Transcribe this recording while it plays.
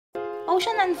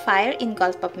Ocean on fire in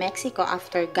Gulf of Mexico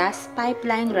after gas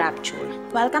pipeline rupture.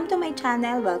 Welcome to my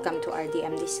channel, welcome to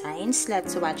RDM Designs.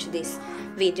 Let's watch this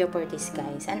video for this,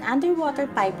 guys. An underwater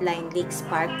pipeline leak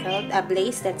sparkled a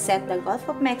blaze that set the Gulf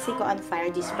of Mexico on fire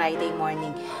this Friday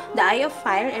morning. The eye of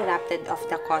fire erupted off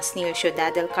the coast near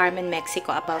Ciudad del Carmen,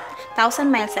 Mexico, about 1,000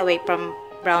 miles away from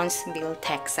Brownsville,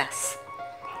 Texas.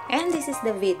 And this is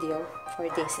the video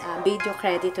for this. Video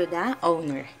credit to the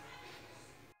owner.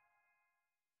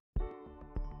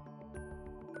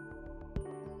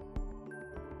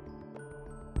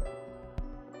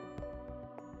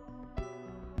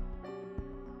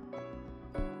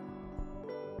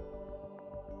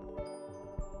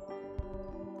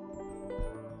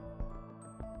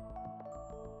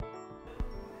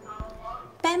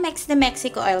 PEMEX, the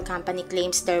Mexico oil company,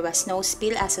 claims there was no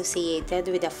spill associated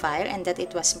with the fire and that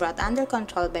it was brought under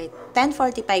control by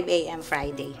 10:45 a.m.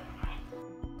 Friday.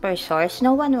 Per source,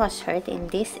 no one was hurt in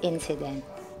this incident.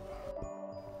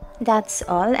 That's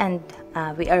all, and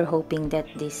we are hoping that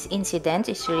this incident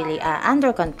is really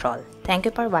under control. Thank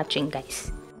you for watching,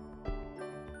 guys.